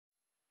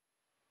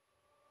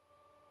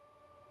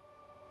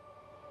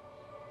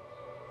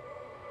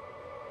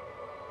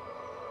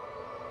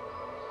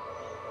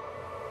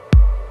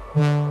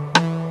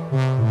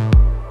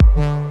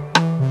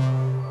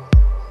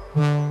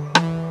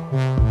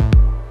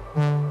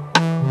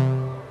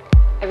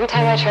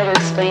time I try to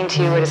explain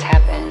to you what has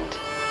happened,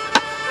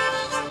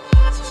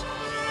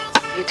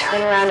 you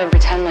turn around and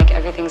pretend like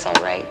everything's all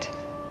right.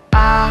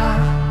 I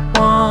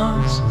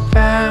once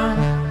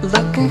found,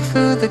 looking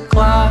through the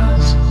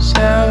glass,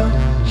 so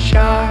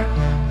sharp,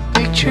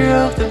 picture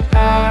of the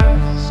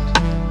past.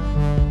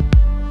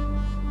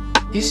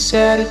 You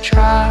said a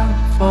try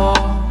for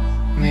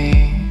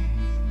me,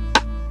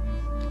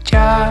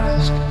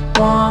 just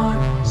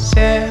one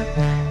sip,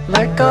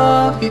 let go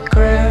of your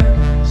grip,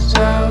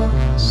 so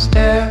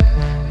stiff,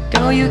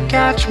 don't you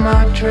catch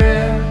my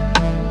drift?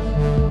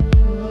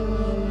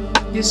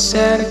 You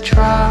said a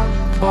try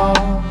for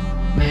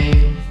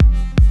me.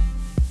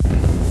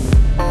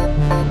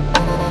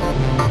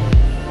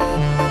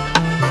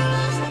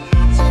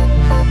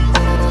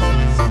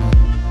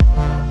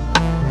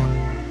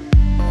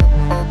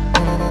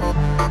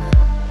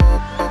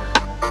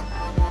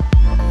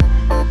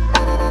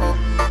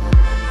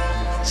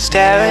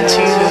 Stare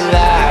into the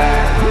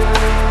light,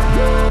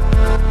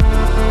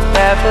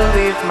 never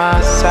leave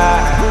my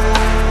side.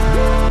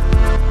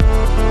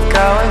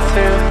 Going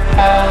through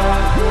hell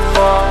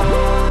for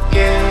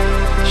you,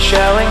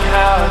 showing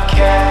how I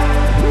care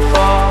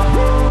for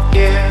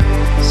you.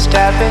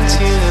 Step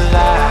into the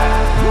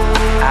light,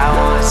 I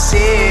wanna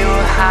see you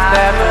high.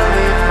 Never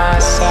leave my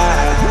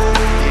side,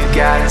 you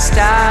gotta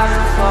stop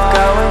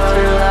going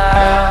through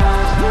hell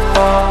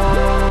for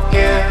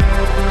you,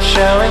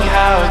 showing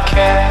how I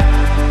care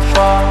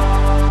for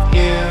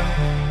you.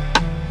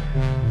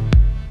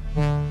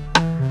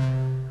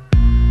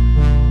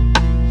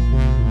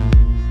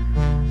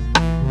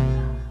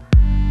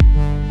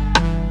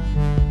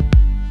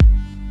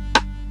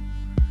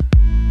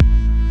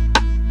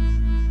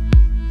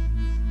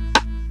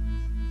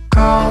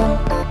 Cold,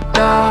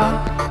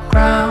 dark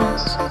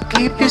grounds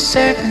keep you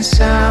safe and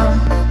sound.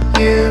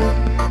 You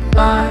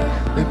might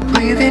be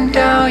breathing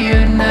down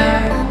your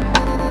neck.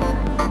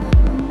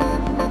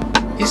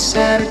 You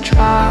said a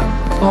try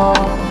for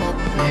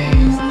me.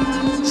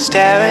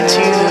 Stare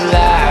into the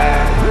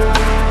light,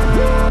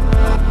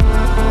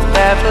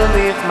 never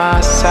leave my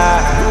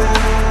side.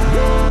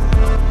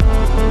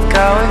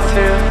 Going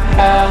through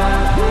hell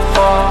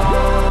for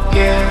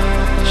you,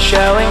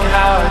 showing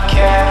how I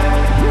care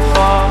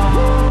for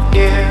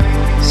you.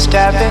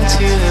 Step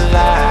into the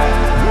light,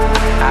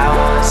 I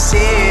wanna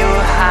see you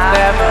high.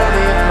 Never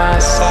leave my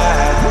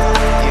side,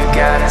 you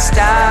gotta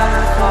stop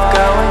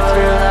going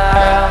through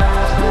hell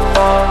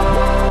for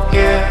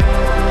you,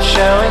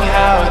 showing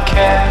how I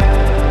care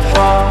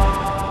for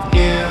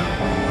you.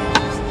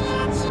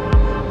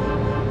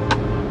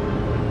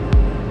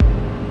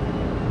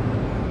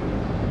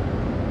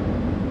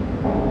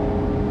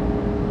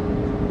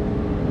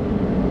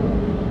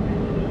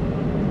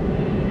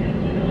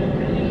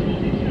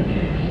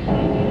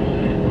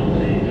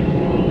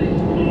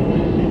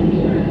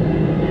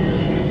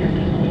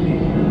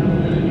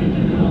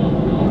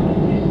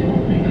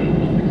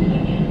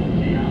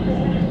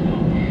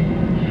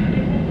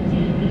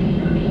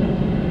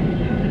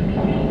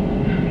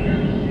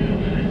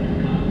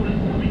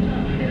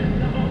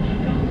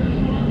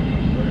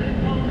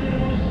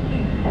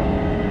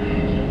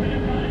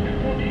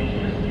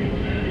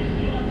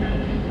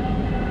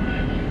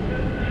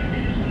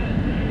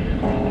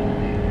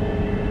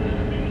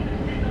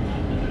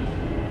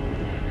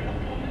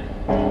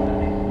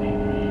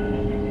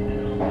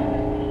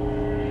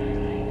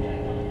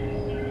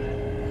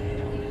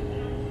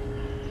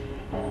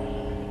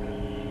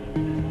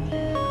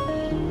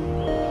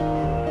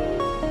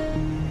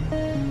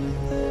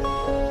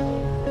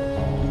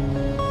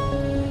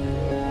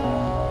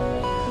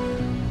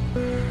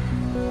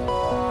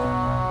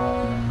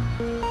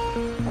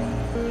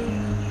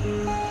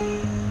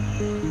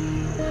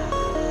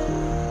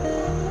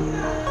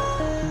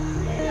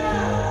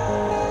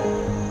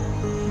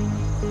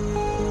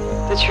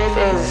 The truth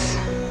is,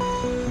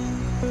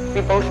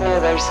 we both know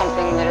there's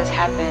something that has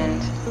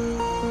happened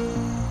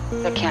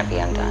that can't be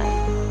undone.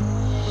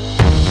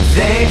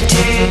 They've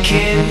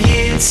taken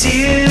you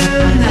to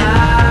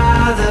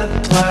another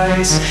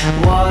place.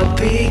 What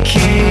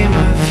became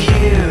of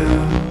you?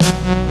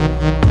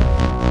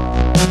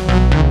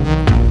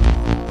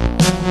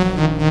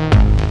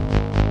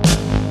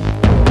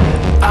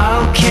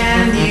 Oh,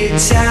 can you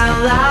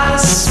tell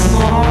us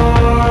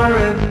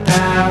more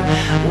about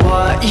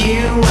what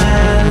you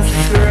went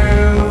through?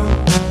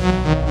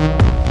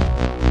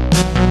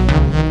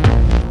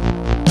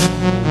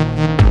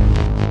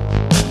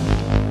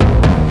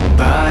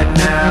 But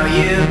now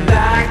you're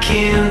back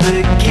in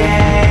the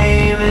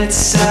game.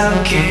 It's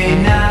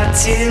okay not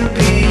to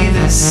be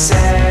the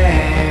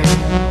same.